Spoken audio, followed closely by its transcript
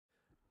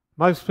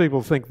Most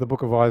people think the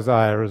book of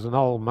Isaiah is an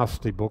old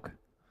musty book.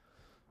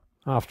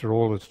 After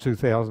all, it's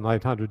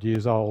 2,800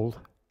 years old,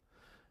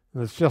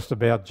 and it's just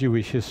about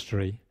Jewish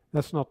history.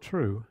 That's not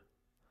true.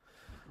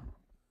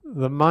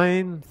 The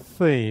main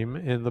theme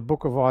in the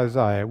book of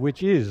Isaiah,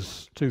 which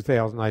is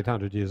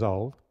 2,800 years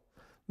old,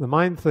 the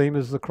main theme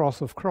is the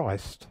cross of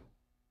Christ.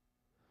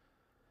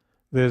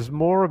 There's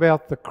more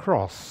about the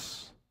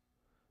cross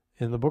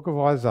in the book of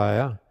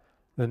Isaiah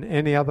than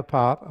any other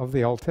part of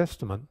the Old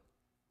Testament.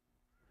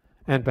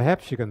 And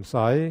perhaps you can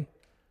say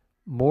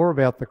more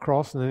about the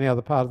cross than any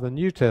other part of the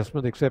New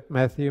Testament except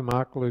Matthew,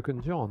 Mark, Luke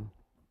and John.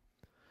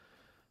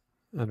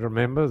 And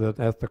remember that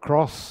at the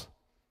cross,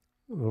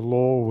 the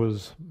law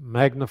was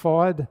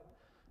magnified,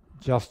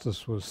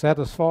 justice was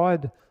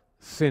satisfied,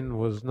 sin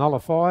was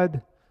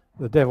nullified,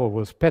 the devil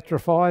was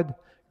petrified,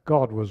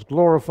 God was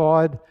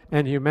glorified,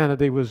 and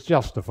humanity was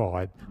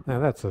justified. Now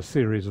that's a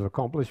series of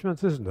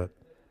accomplishments, isn't it?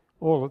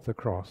 All at the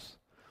cross.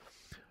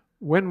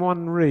 When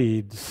one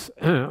reads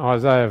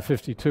Isaiah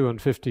 52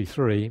 and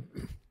 53,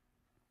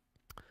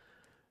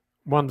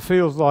 one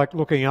feels like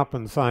looking up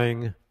and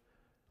saying,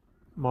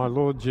 "My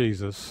Lord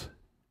Jesus,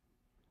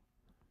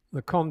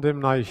 the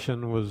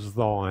condemnation was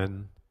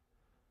thine,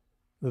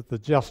 that the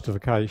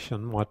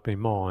justification might be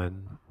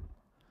mine.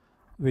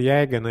 The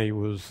agony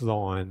was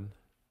thine,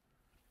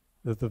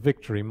 that the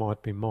victory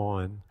might be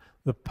mine.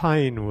 The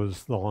pain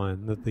was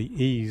thine, that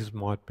the ease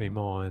might be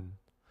mine.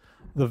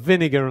 The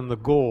vinegar and the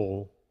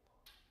gall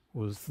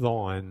was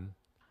thine,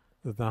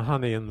 that the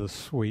honey and the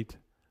sweet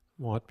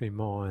might be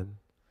mine.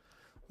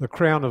 The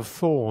crown of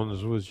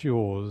thorns was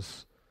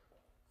yours,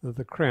 that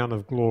the crown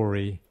of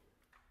glory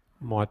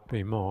might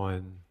be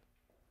mine.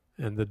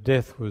 And the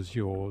death was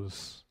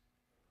yours,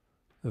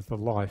 that the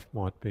life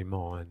might be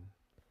mine."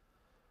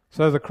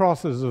 So the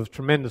cross is of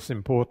tremendous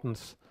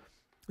importance,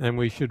 and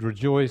we should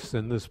rejoice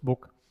in this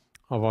book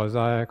of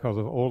Isaiah because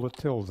of all it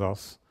tells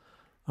us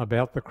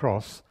about the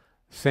cross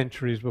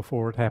centuries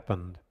before it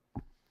happened.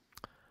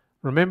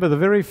 Remember, the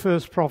very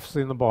first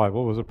prophecy in the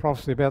Bible was a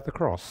prophecy about the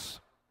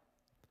cross.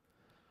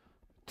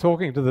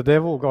 Talking to the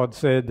devil, God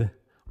said,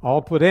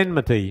 "I'll put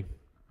enmity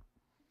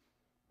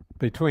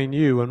between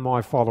you and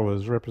my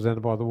followers,"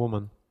 represented by the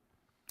woman,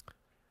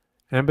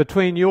 "and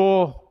between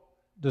your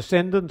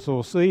descendants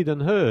or seed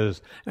and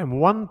hers,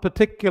 and one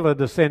particular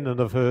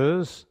descendant of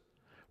hers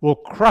will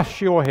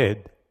crush your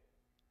head,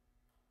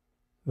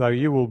 though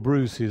you will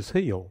bruise his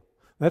heel."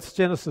 That's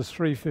Genesis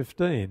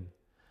 3:15.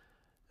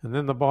 And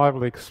then the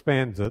Bible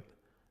expands it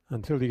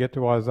until you get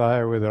to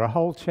Isaiah, where there are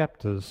whole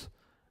chapters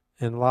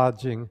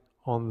enlarging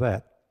on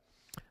that.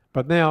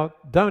 But now,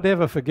 don't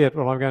ever forget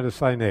what I'm going to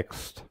say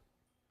next.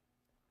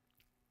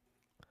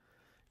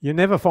 You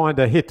never find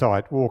a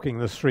Hittite walking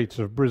the streets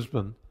of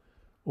Brisbane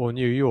or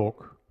New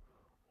York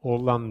or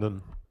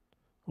London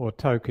or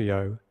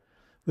Tokyo.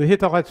 The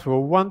Hittites were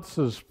once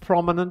as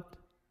prominent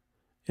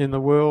in the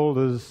world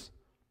as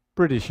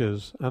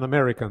Britishers and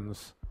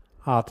Americans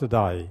are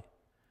today.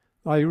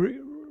 They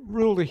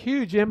ruled a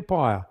huge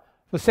empire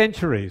for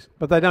centuries,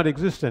 but they don't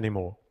exist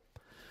anymore.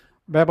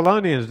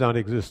 Babylonians don't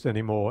exist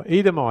anymore.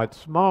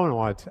 Edomites,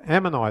 Moabites,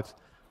 Ammonites,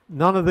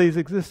 none of these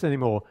exist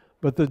anymore.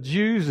 But the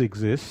Jews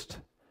exist,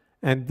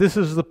 and this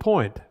is the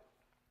point.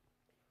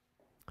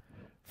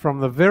 From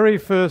the very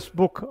first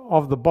book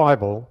of the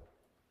Bible,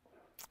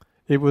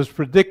 it was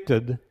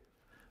predicted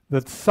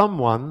that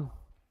someone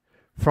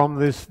from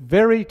this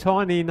very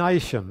tiny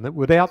nation that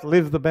would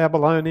outlive the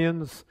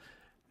Babylonians,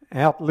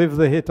 outlive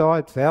the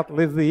Hittites,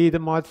 outlive the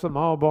Edomites, the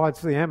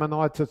Moabites, the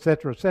Ammonites,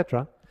 etc.,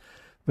 etc.,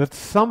 that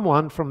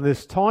someone from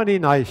this tiny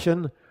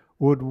nation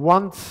would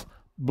once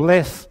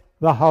bless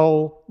the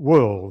whole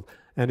world.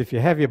 And if you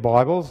have your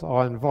Bibles,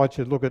 I invite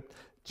you to look at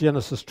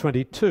Genesis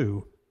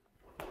 22.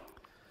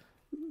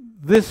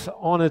 This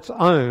on its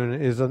own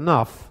is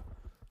enough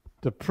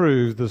to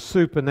prove the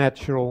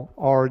supernatural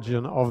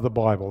origin of the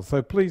Bible.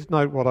 So please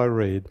note what I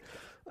read.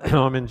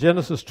 I'm in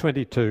Genesis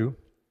 22,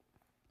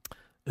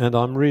 and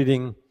I'm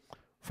reading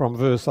from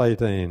verse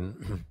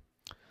 18.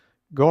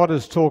 God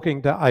is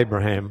talking to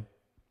Abraham,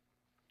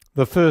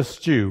 the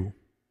first Jew.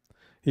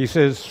 He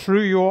says,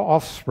 "Through your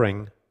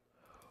offspring,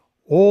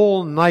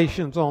 all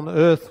nations on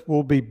earth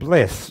will be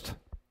blessed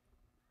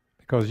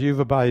because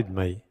you've obeyed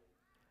me."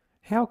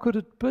 How could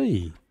it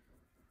be?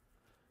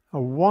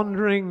 A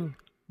wandering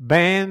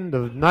band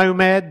of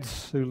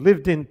nomads who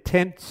lived in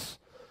tents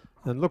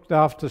and looked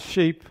after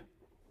sheep.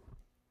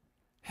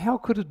 How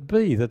could it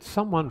be that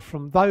someone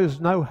from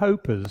those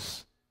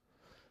no-hopers,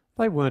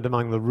 they weren't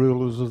among the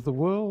rulers of the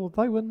world,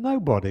 they were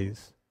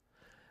nobodies.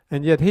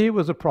 And yet here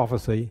was a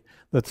prophecy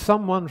that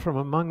someone from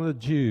among the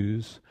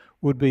Jews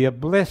would be a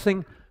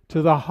blessing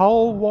to the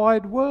whole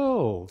wide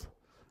world.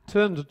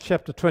 Turn to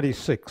chapter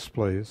 26,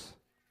 please.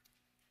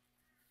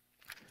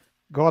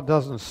 God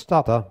doesn't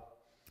stutter,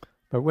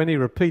 but when he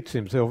repeats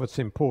himself, it's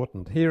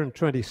important. Here in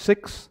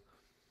 26,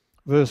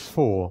 verse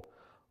 4,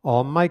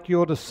 "I'll make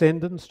your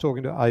descendants,"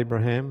 talking to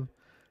Abraham,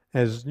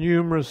 "as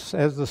numerous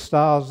as the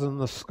stars in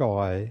the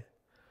sky.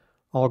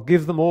 I'll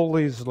give them all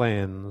these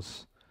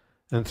lands,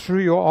 and through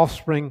your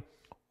offspring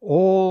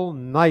All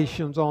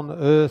nations on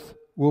earth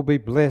will be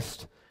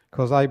blessed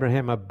because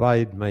Abraham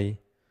obeyed me,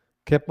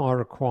 kept my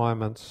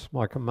requirements,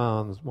 my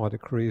commands, my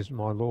decrees, and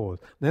my laws.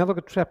 Now look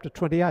at chapter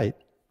 28.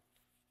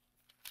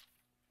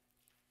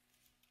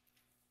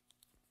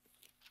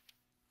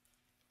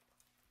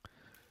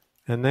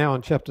 And now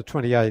in chapter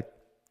 28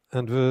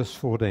 and verse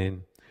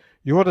 14.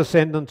 Your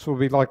descendants will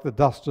be like the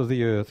dust of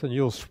the earth, and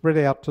you'll spread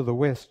out to the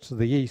west, to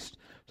the east,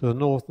 to the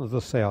north, and to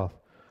the south.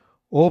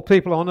 All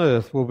people on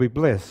earth will be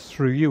blessed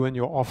through you and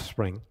your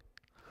offspring.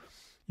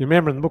 You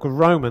remember in the book of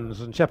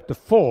Romans in chapter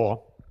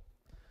 4,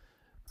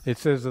 it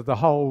says that the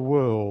whole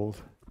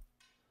world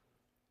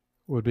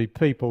would be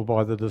peopled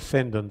by the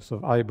descendants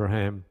of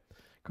Abraham,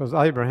 because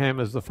Abraham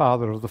is the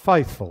father of the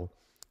faithful.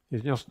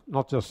 He's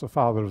not just the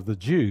father of the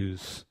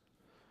Jews.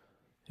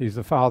 He's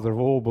the father of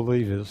all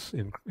believers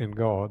in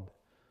God,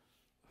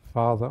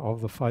 father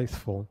of the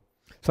faithful.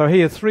 So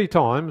here 3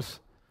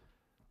 times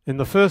in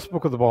the first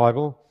book of the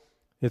Bible,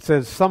 it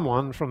says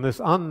someone from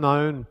this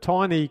unknown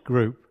tiny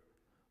group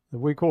that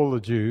we call the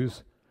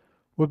Jews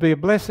would be a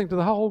blessing to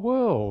the whole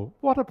world.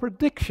 What a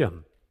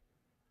prediction!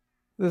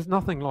 There's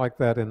nothing like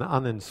that in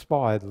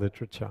uninspired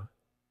literature.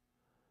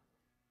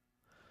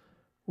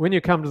 When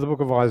you come to the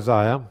book of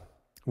Isaiah,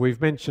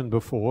 we've mentioned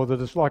before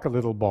that it's like a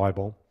little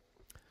Bible.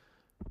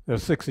 There are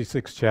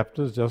 66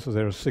 chapters, just as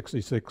there are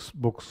 66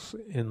 books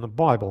in the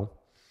Bible.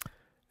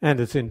 And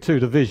it's in 2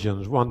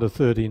 divisions, 1 to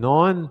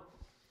 39,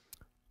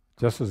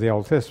 just as the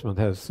Old Testament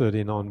has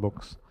 39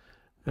 books.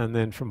 And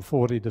then from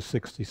 40 to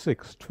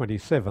 66,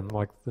 27,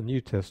 like the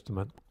New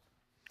Testament.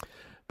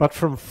 But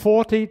from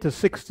 40 to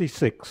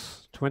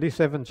 66,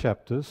 27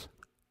 chapters,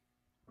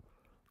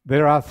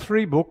 there are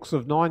 3 books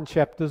of 9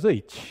 chapters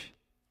each.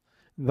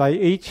 They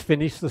each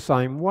finish the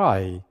same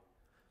way.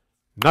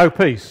 No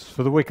peace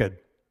for the wicked.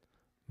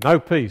 No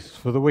peace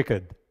for the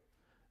wicked.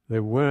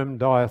 Their worm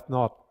dieth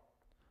not,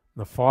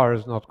 the fire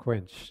is not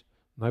quenched.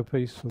 No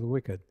peace for the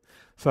wicked.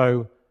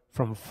 So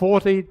from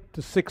 40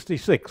 to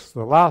 66,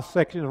 the last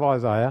section of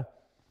Isaiah,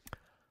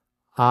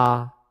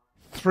 are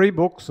 3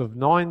 books of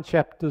 9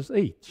 chapters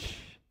each.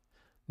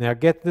 Now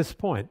get this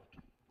point.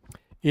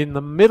 In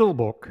the middle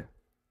book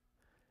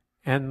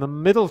and the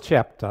middle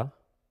chapter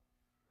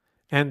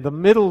and the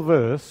middle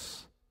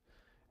verse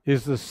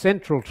is the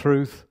central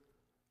truth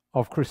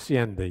of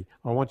Christianity.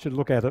 I want you to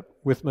look at it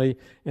with me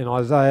in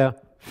Isaiah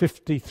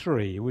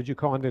 53. Would you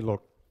kindly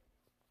look?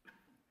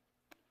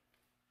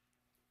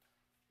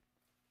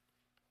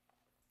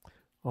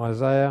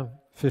 Isaiah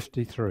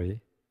 53.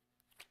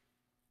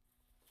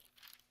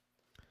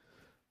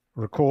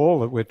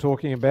 Recall that we're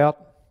talking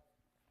about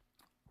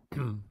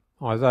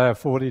Isaiah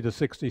 40 to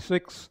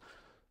 66,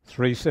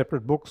 3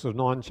 separate books of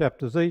 9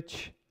 chapters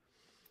each.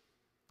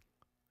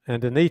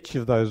 And in each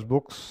of those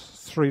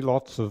books, 3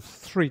 lots of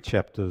 3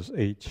 chapters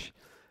each.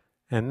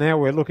 And now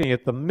we're looking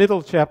at the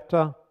middle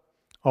chapter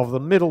of the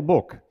middle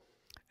book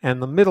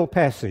and the middle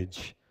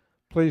passage.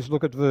 Please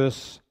look at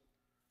verse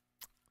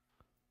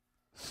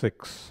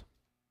 6.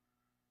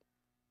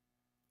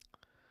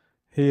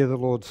 Here the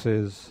Lord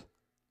says,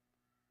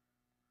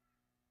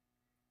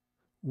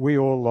 we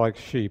all like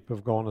sheep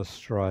have gone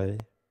astray.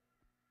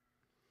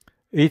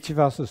 Each of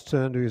us has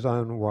turned to his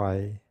own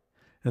way,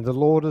 and the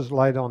Lord has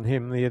laid on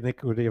him the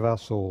iniquity of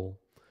us all.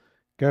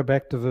 Go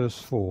back to verse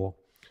 4.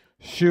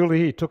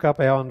 Surely he took up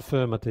our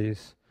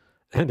infirmities,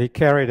 and he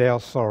carried our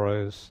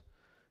sorrows.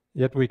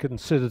 Yet we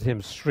considered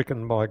him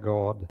stricken by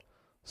God,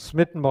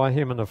 smitten by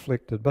him and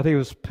afflicted. But he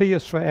was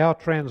pierced for our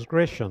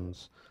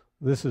transgressions.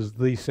 This is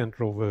the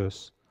central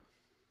verse.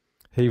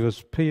 He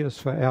was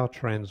pierced for our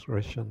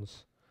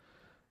transgressions.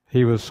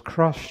 He was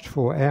crushed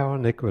for our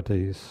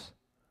iniquities.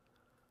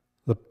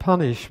 The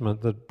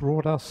punishment that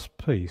brought us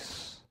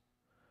peace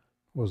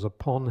was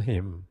upon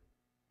him,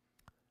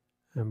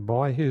 and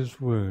by his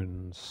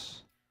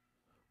wounds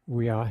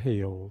we are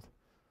healed.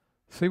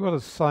 See what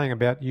it's saying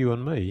about you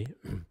and me,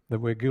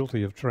 that we're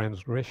guilty of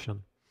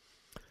transgression,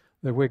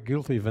 that we're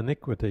guilty of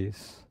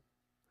iniquities,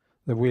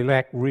 that we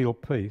lack real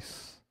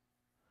peace,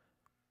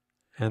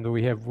 and that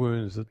we have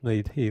wounds that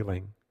need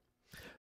healing.